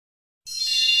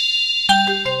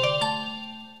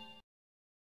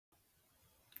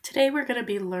Today we're going to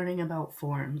be learning about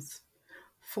forms.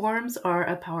 Forms are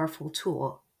a powerful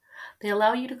tool. They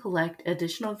allow you to collect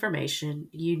additional information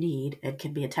you need and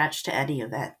can be attached to any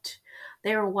event.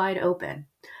 They are wide open.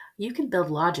 You can build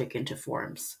logic into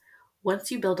forms. Once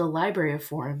you build a library of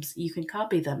forms, you can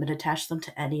copy them and attach them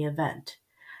to any event.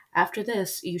 After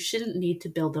this, you shouldn't need to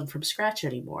build them from scratch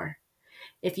anymore.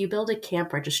 If you build a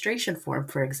camp registration form,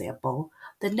 for example,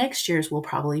 the next year's will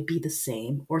probably be the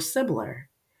same or similar.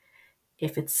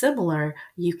 If it's similar,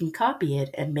 you can copy it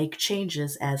and make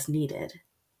changes as needed.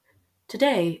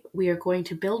 Today, we are going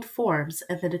to build forms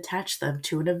and then attach them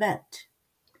to an event.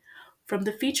 From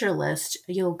the feature list,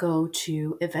 you'll go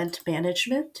to Event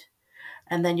Management,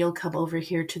 and then you'll come over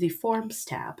here to the Forms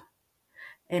tab.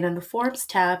 And in the Forms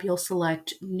tab, you'll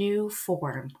select New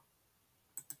Form.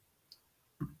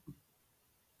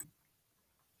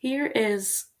 Here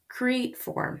is Create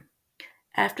Form.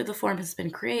 After the form has been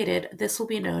created, this will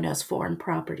be known as Form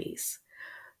Properties.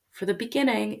 For the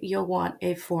beginning, you'll want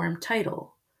a form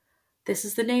title. This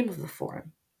is the name of the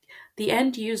form. The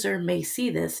end user may see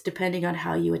this depending on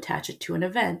how you attach it to an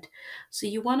event, so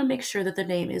you want to make sure that the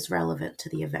name is relevant to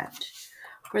the event.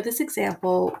 For this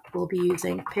example, we'll be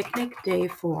using Picnic Day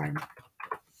Form.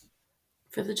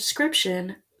 For the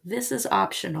description, this is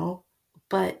optional,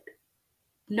 but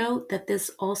note that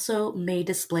this also may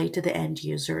display to the end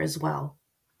user as well.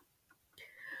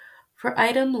 For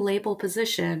item label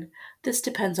position, this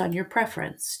depends on your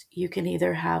preference. You can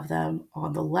either have them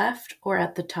on the left or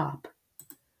at the top.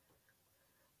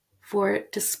 For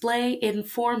display in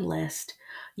form list,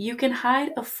 you can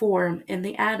hide a form in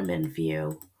the admin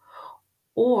view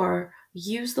or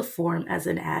use the form as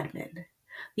an admin.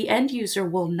 The end user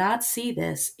will not see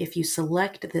this if you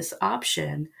select this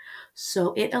option,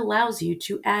 so it allows you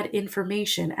to add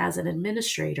information as an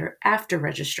administrator after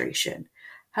registration.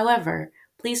 However,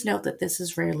 please note that this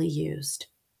is rarely used.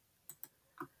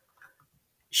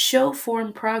 Show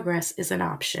form progress is an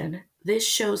option. This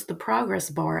shows the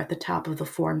progress bar at the top of the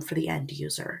form for the end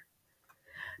user.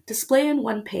 Display on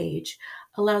one page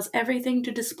allows everything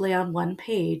to display on one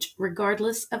page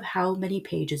regardless of how many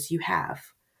pages you have.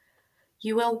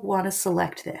 You will want to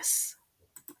select this.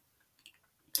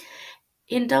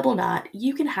 In Double Knot,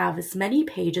 you can have as many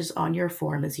pages on your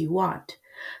form as you want.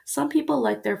 Some people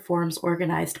like their forms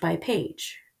organized by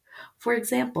page. For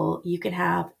example, you can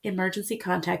have emergency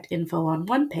contact info on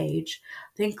one page,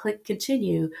 then click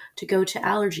Continue to go to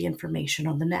allergy information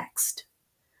on the next.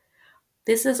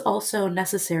 This is also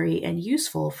necessary and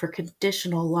useful for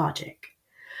conditional logic.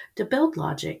 To build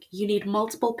logic, you need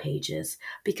multiple pages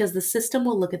because the system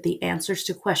will look at the answers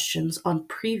to questions on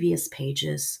previous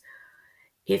pages.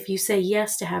 If you say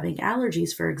yes to having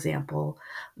allergies, for example,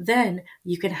 then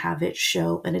you can have it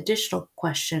show an additional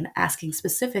question asking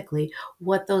specifically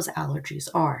what those allergies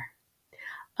are.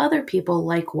 Other people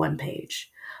like one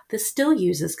page. This still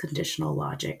uses conditional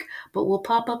logic, but will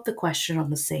pop up the question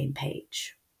on the same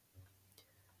page.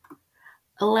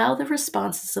 Allow the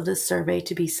responses of this survey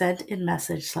to be sent in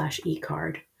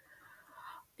message/eCard.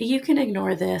 You can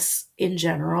ignore this in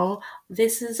general.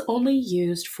 This is only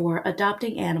used for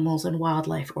adopting animals and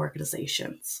wildlife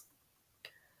organizations.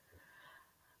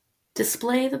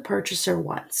 Display the purchaser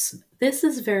once. This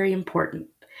is very important.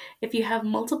 If you have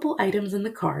multiple items in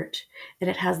the cart and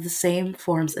it has the same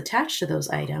forms attached to those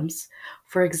items,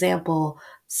 for example,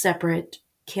 separate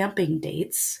camping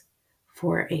dates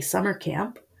for a summer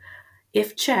camp,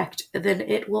 if checked, then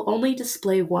it will only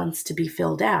display once to be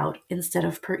filled out instead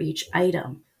of per each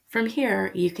item. From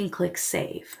here, you can click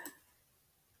Save.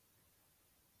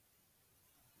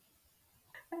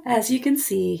 As you can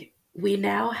see, we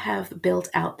now have built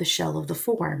out the shell of the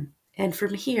form, and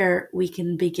from here, we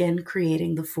can begin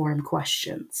creating the form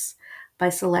questions by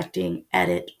selecting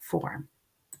Edit Form.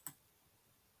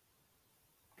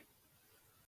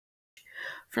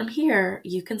 From here,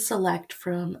 you can select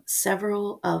from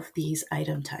several of these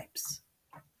item types.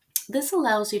 This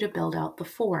allows you to build out the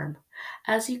form.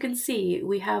 As you can see,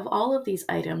 we have all of these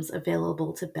items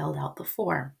available to build out the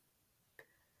form.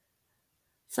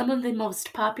 Some of the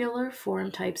most popular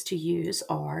form types to use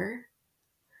are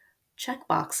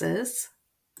checkboxes.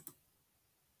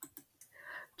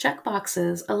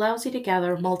 Checkboxes allows you to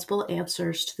gather multiple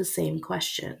answers to the same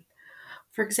question.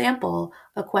 For example,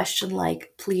 a question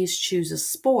like, please choose a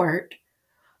sport,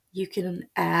 you can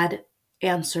add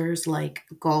answers like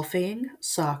golfing,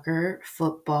 soccer,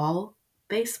 football,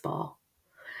 baseball.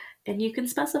 And you can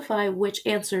specify which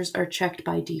answers are checked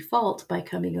by default by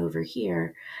coming over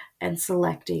here and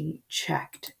selecting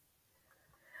Checked.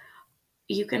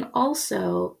 You can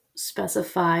also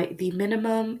specify the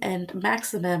minimum and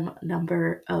maximum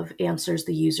number of answers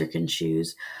the user can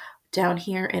choose down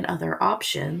here in other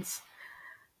options,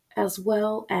 as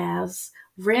well as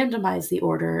randomize the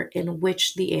order in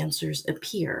which the answers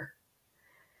appear.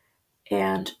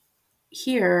 And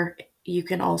here you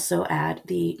can also add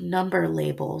the number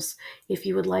labels if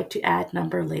you would like to add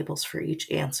number labels for each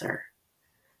answer.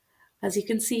 As you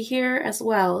can see here as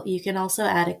well, you can also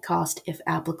add a cost if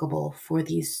applicable for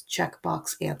these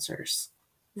checkbox answers.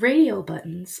 Radio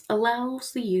buttons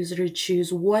allows the user to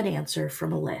choose one answer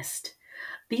from a list.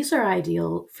 These are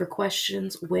ideal for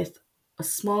questions with a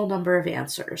small number of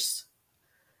answers.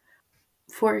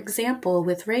 For example,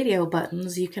 with radio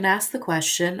buttons, you can ask the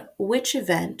question, which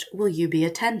event will you be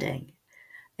attending?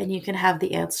 And you can have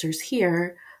the answers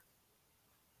here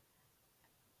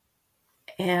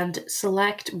and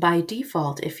select by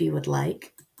default if you would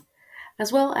like,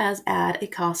 as well as add a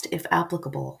cost if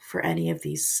applicable for any of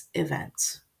these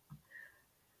events.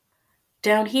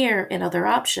 Down here in other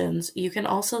options, you can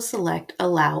also select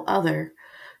Allow Other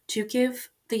to give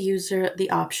the user the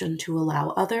option to allow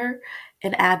other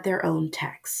and add their own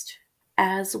text.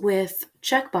 As with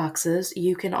checkboxes,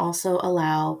 you can also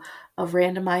allow a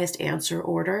randomized answer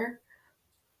order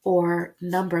or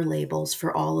number labels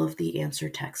for all of the answer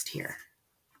text here.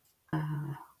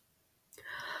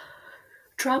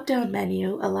 Drop-down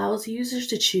menu allows users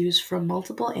to choose from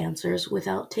multiple answers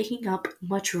without taking up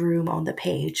much room on the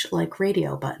page like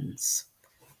radio buttons.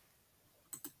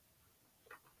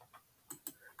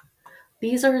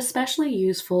 These are especially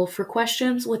useful for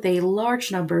questions with a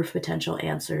large number of potential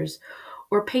answers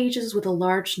or pages with a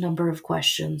large number of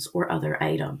questions or other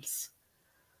items.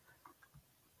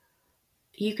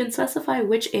 You can specify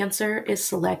which answer is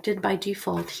selected by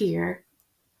default here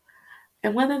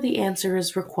and whether the answer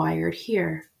is required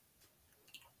here.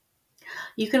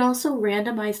 You can also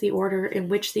randomize the order in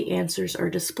which the answers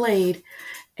are displayed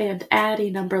and add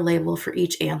a number label for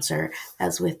each answer,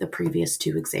 as with the previous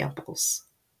two examples.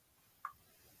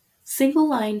 Single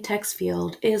line text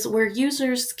field is where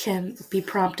users can be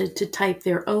prompted to type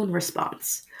their own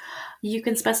response. You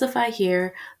can specify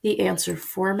here the answer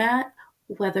format,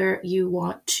 whether you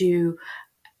want to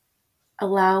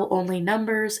allow only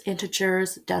numbers,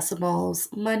 integers, decimals,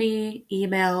 money,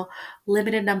 email,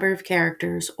 limited number of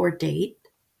characters, or date.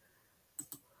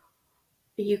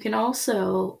 You can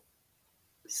also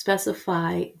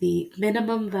specify the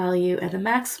minimum value and the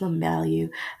maximum value,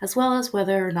 as well as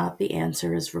whether or not the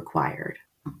answer is required.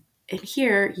 And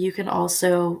here you can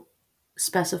also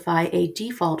specify a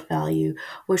default value,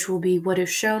 which will be what is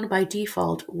shown by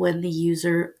default when the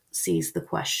user sees the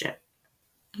question.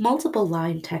 Multiple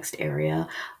line text area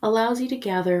allows you to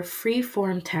gather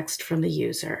free-form text from the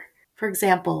user. For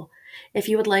example, if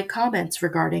you would like comments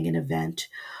regarding an event,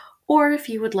 or if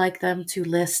you would like them to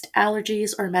list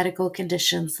allergies or medical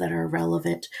conditions that are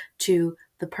relevant to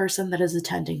the person that is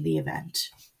attending the event.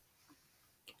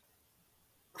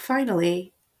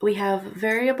 Finally, we have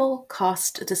variable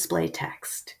cost display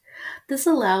text. This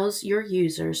allows your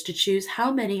users to choose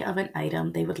how many of an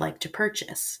item they would like to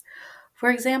purchase. For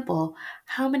example,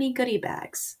 how many goodie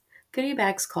bags? Goodie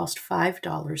bags cost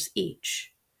 $5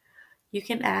 each. You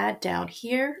can add down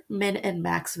here min and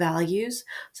max values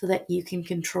so that you can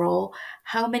control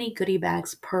how many goodie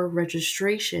bags per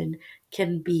registration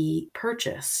can be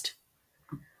purchased.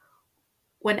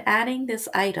 When adding this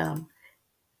item,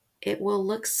 it will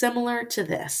look similar to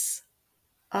this.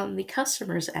 On the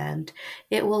customer's end,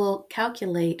 it will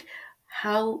calculate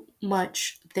how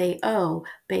much they owe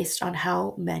based on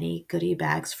how many goodie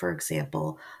bags, for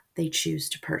example, they choose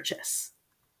to purchase.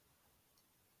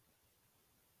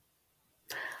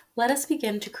 Let us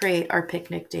begin to create our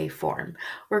picnic day form.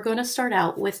 We're going to start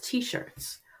out with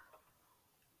t-shirts.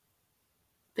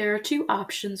 There are two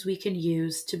options we can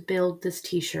use to build this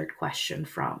t-shirt question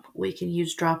from. We can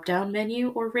use drop-down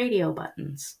menu or radio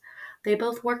buttons. They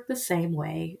both work the same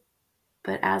way,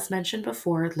 but as mentioned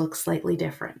before, it looks slightly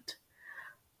different.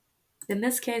 In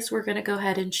this case, we're going to go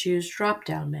ahead and choose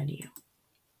drop-down menu.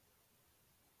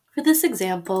 For this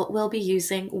example, we'll be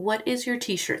using what is your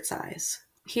t-shirt size?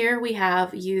 Here we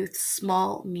have youth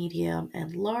small, medium,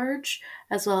 and large,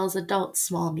 as well as adult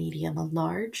small, medium, and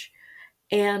large,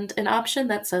 and an option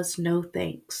that says no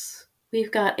thanks.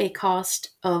 We've got a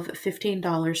cost of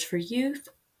 $15 for youth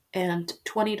and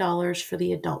 $20 for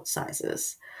the adult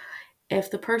sizes. If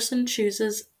the person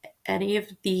chooses any of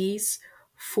these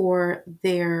for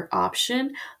their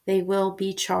option, they will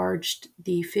be charged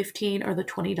the $15 or the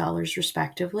 $20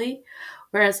 respectively.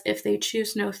 Whereas if they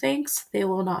choose no thanks, they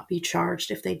will not be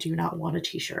charged if they do not want a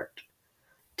t-shirt.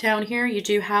 Down here, you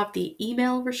do have the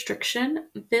email restriction.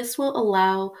 This will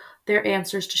allow their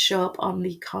answers to show up on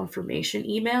the confirmation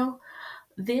email.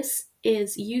 This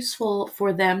is useful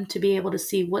for them to be able to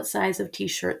see what size of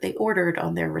t-shirt they ordered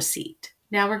on their receipt.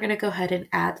 Now we're going to go ahead and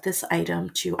add this item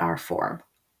to our form.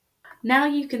 Now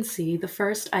you can see the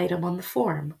first item on the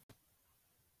form.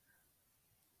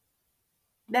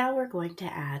 Now we're going to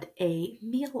add a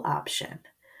meal option.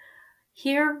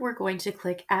 Here we're going to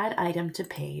click Add Item to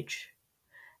Page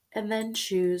and then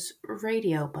choose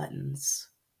Radio Buttons.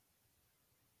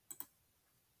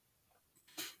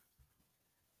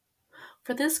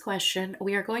 For this question,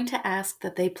 we are going to ask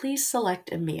that they please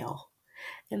select a meal.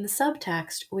 In the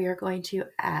subtext, we are going to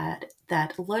add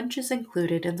that lunch is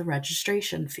included in the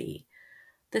registration fee.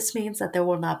 This means that there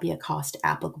will not be a cost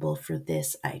applicable for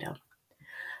this item.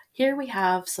 Here we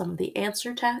have some of the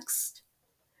answer text,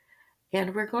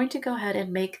 and we're going to go ahead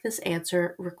and make this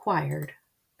answer required,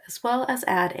 as well as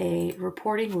add a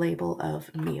reporting label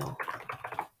of meal.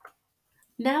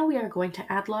 Now we are going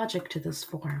to add logic to this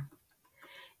form.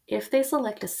 If they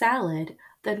select a salad,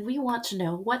 then we want to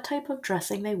know what type of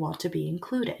dressing they want to be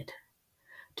included.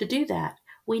 To do that,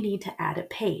 we need to add a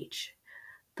page.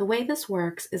 The way this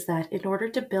works is that in order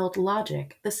to build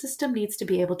logic, the system needs to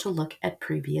be able to look at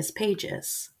previous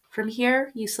pages. From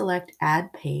here, you select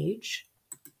Add Page.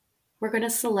 We're going to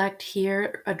select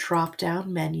here a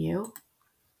drop-down menu.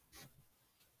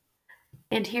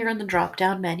 And here in the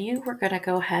drop-down menu, we're going to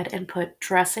go ahead and put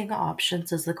dressing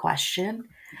options as the question.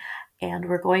 And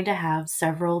we're going to have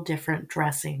several different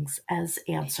dressings as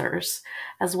answers,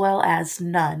 as well as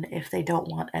none if they don't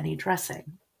want any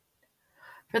dressing.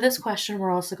 For this question,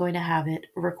 we're also going to have it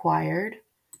required,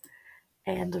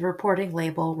 and the reporting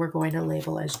label we're going to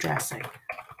label as dressing.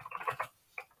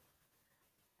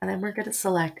 And then we're going to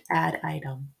select Add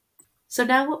Item. So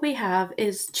now what we have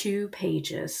is 2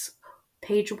 pages.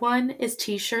 Page 1 is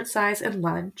t-shirt size and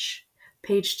lunch.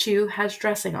 Page 2 has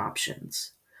dressing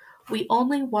options. We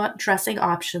only want dressing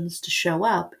options to show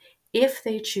up if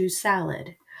they choose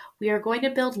salad. We are going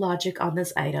to build logic on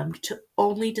this item to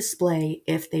only display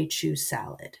if they choose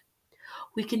salad.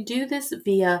 We can do this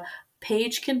via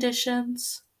page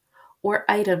conditions or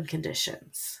item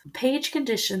conditions. Page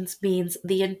conditions means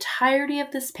the entirety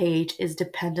of this page is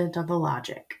dependent on the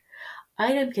logic.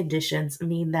 Item conditions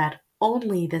mean that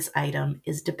only this item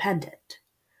is dependent.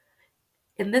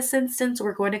 In this instance,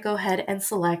 we're going to go ahead and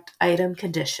select Item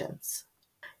Conditions.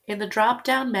 In the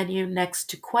drop-down menu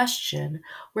next to Question,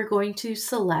 we're going to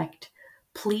select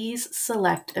Please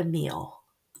select a meal.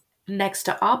 Next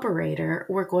to Operator,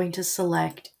 we're going to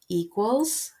select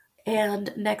Equals,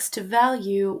 and next to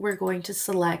Value, we're going to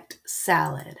select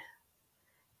Salad,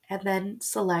 and then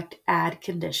select Add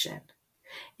Condition.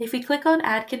 If we click on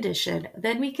Add Condition,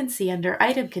 then we can see under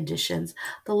Item Conditions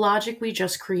the logic we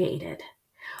just created.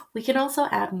 We can also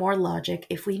add more logic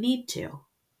if we need to.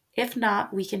 If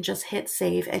not, we can just hit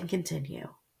Save and Continue.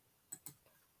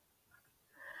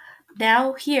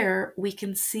 Now here we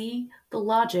can see the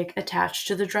logic attached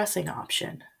to the dressing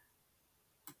option.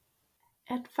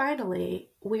 And finally,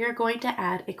 we are going to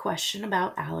add a question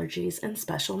about allergies and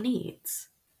special needs.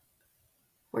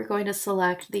 We're going to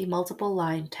select the multiple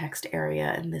line text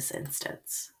area in this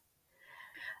instance.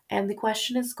 And the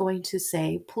question is going to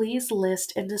say, please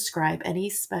list and describe any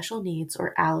special needs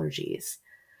or allergies.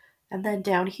 And then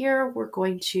down here, we're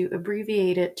going to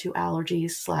abbreviate it to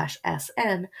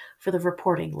allergies/SN for the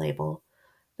reporting label.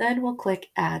 Then we'll click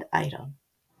Add Item.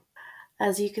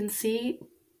 As you can see,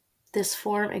 this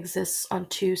form exists on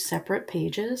 2 separate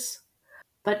pages.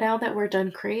 But now that we're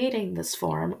done creating this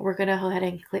form, we're going to go ahead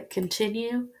and click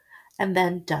Continue and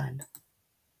then Done.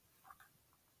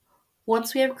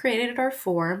 Once we have created our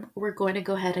form, we're going to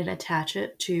go ahead and attach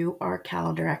it to our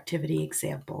calendar activity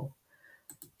example.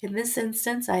 In this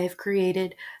instance, I have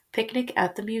created Picnic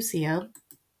at the Museum,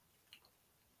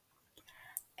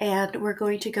 and we're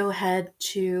going to go ahead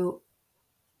to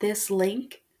this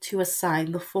link to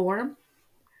assign the form,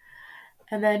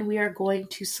 and then we are going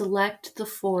to select the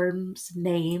form's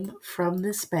name from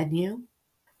this menu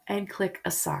and click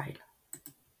Assign.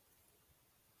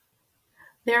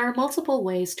 There are multiple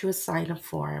ways to assign a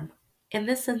form. In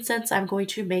this instance, I'm going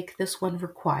to make this one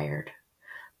required.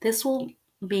 This will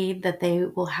mean that they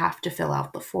will have to fill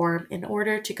out the form in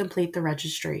order to complete the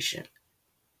registration.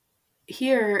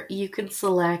 Here, you can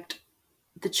select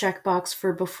the checkbox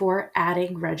for before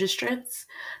adding registrants.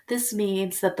 This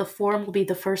means that the form will be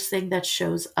the first thing that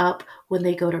shows up when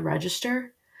they go to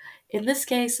register. In this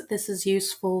case, this is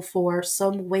useful for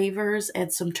some waivers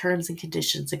and some terms and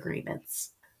conditions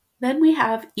agreements. Then we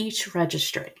have each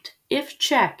registrant. If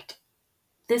checked,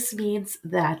 this means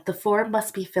that the form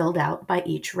must be filled out by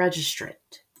each registrant.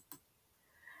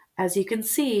 As you can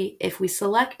see, if we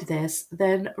select this,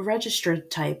 then registrant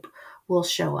type will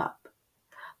show up.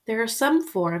 There are some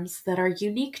forms that are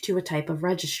unique to a type of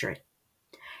registrant.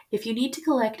 If you need to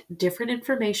collect different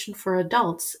information for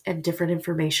adults and different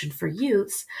information for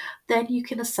youths, then you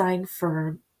can assign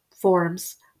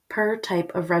forms per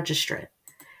type of registrant.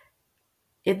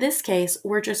 In this case,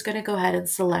 we're just going to go ahead and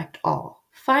select all.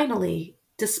 Finally,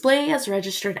 display as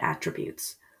registered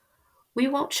attributes. We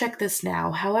won't check this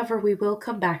now, however, we will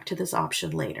come back to this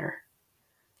option later.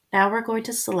 Now we're going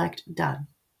to select Done.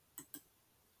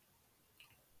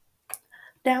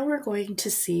 Now we're going to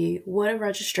see what a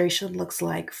registration looks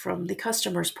like from the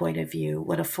customer's point of view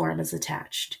when a form is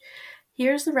attached.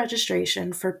 Here's the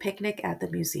registration for Picnic at the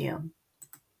Museum.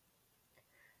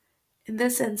 In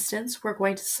this instance, we're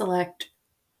going to select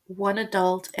one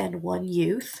adult and one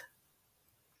youth.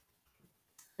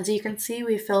 As you can see,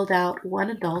 we filled out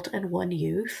one adult and one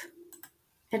youth.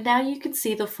 And now you can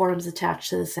see the forms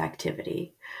attached to this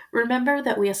activity. Remember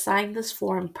that we assigned this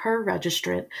form per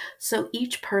registrant, so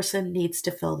each person needs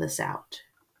to fill this out.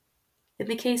 In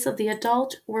the case of the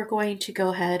adult, we're going to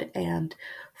go ahead and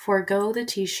forego the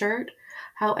t-shirt.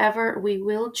 However, we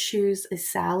will choose a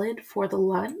salad for the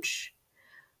lunch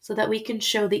so that we can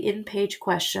show the in-page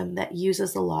question that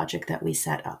uses the logic that we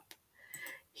set up.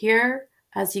 Here,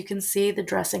 as you can see, the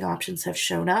dressing options have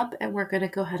shown up, and we're going to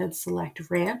go ahead and select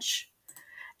ranch.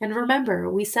 And remember,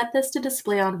 we set this to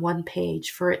display on one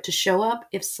page for it to show up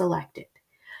if selected.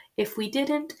 If we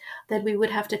didn't, then we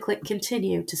would have to click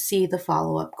continue to see the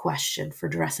follow-up question for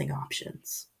dressing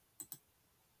options.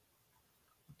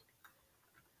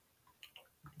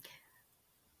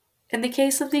 In the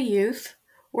case of the youth,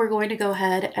 we're going to go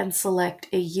ahead and select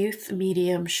a youth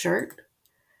medium shirt,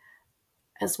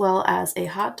 as well as a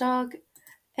hot dog,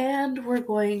 and we're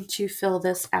going to fill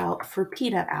this out for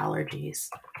peanut allergies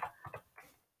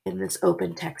in this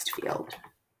open text field.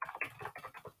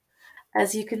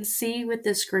 As you can see with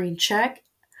this green check,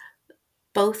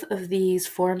 both of these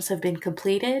forms have been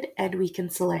completed and we can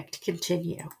select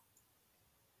continue.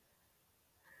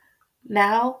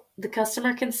 Now the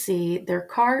customer can see their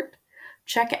cart,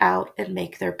 check out, and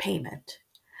make their payment.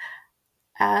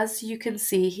 As you can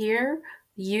see here,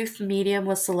 youth medium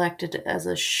was selected as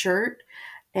a shirt,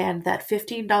 and that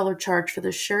 $15 charge for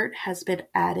the shirt has been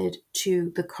added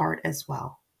to the cart as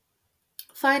well.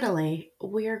 Finally,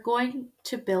 we are going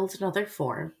to build another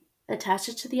form, attach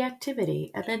it to the activity,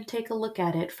 and then take a look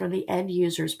at it from the end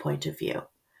user's point of view.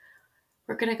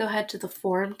 We're going to go ahead to the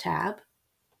Form tab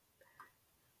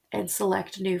and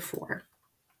select New Form.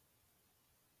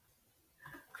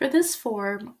 For this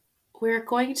form, we're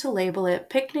going to label it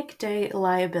Picnic Day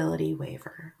Liability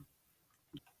Waiver.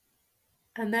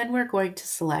 And then we're going to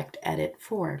select Edit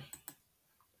Form.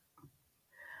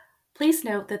 Please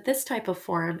note that this type of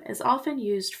form is often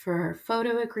used for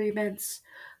photo agreements,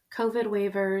 COVID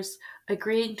waivers,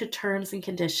 agreeing to terms and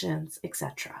conditions,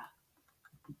 etc.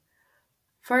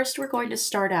 First, we're going to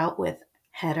start out with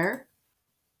Header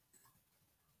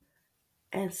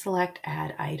and select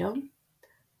Add Item.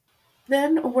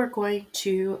 Then we're going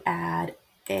to add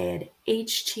an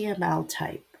HTML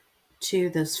type to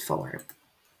this form.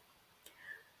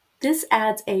 This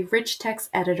adds a rich text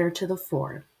editor to the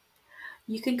form.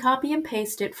 You can copy and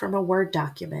paste it from a Word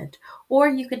document, or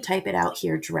you can type it out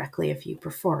here directly if you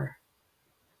prefer.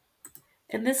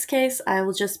 In this case, I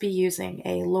will just be using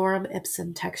a Lorem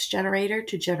Ipsum text generator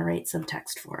to generate some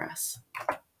text for us.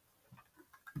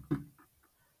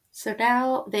 So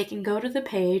now they can go to the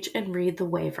page and read the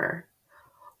waiver.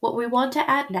 What we want to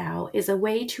add now is a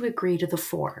way to agree to the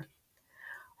form.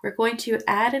 We're going to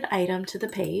add an item to the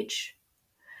page,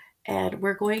 and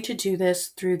we're going to do this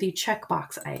through the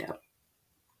checkbox item.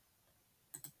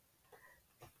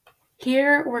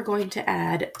 Here we're going to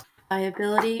add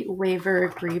liability waiver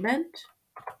agreement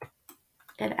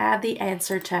and add the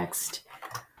answer text.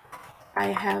 I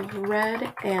have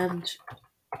read and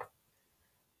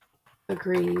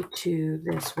agree to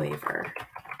this waiver.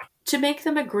 To make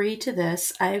them agree to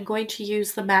this, I am going to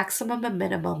use the maximum and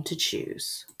minimum to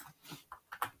choose.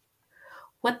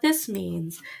 What this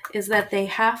means is that they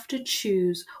have to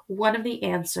choose one of the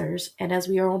answers, and as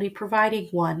we are only providing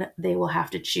one, they will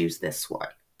have to choose this one.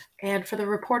 And for the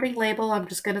reporting label, I'm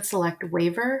just going to select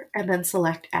waiver and then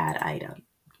select add item.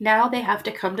 Now they have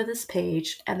to come to this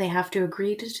page and they have to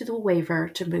agree to the waiver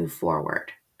to move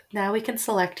forward. Now we can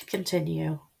select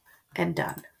continue and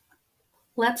done.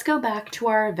 Let's go back to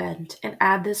our event and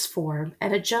add this form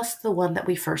and adjust the one that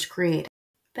we first created.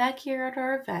 Back here at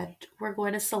our event, we're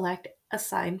going to select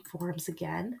assign forms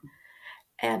again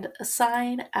and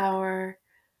assign our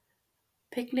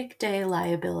Picnic Day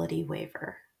liability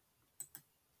waiver.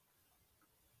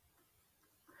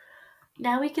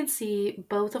 Now we can see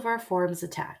both of our forms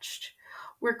attached.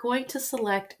 We're going to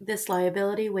select this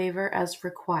liability waiver as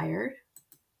required.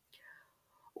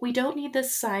 We don't need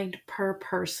this signed per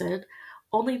person.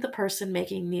 Only the person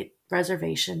making the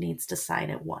reservation needs to sign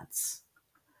it once.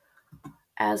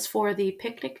 As for the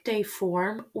picnic day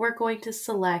form, we're going to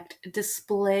select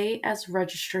display as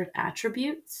registered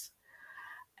attributes.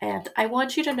 And I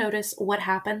want you to notice what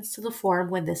happens to the form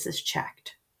when this is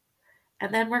checked.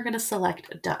 And then we're going to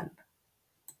select done.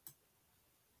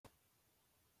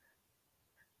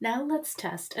 Now let's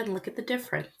test and look at the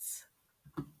difference.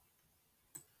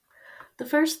 The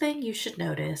first thing you should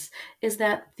notice is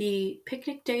that the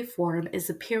picnic day form is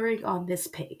appearing on this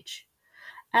page.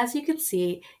 As you can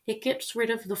see, it gets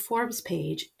rid of the forms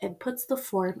page and puts the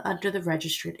form under the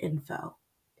registered info.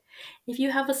 If you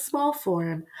have a small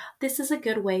form, this is a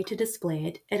good way to display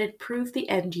it and improve the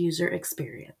end user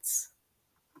experience.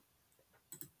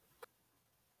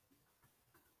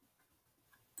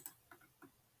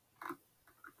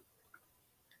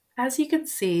 As you can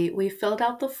see, we filled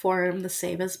out the form the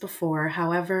same as before.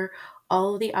 However,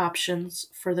 all of the options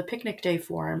for the picnic day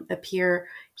form appear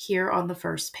here on the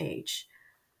first page.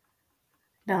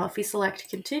 Now, if we select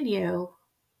continue,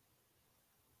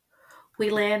 we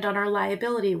land on our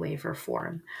liability waiver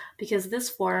form because this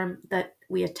form that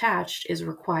we attached is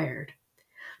required.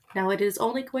 Now, it is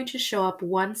only going to show up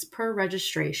once per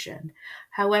registration.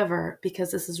 However,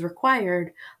 because this is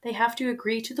required, they have to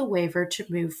agree to the waiver to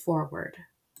move forward.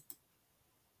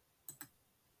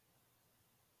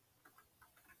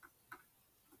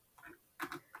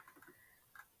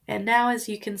 And now, as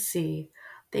you can see,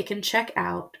 they can check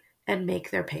out and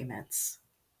make their payments.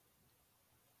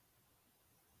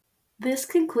 This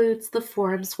concludes the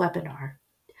Forms webinar.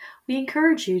 We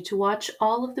encourage you to watch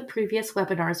all of the previous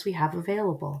webinars we have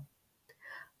available.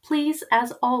 Please,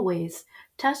 as always,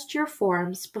 test your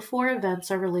forms before events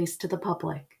are released to the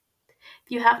public.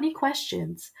 If you have any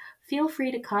questions, feel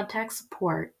free to contact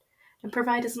support and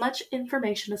provide as much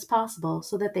information as possible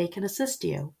so that they can assist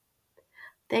you.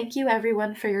 Thank you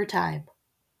everyone for your time.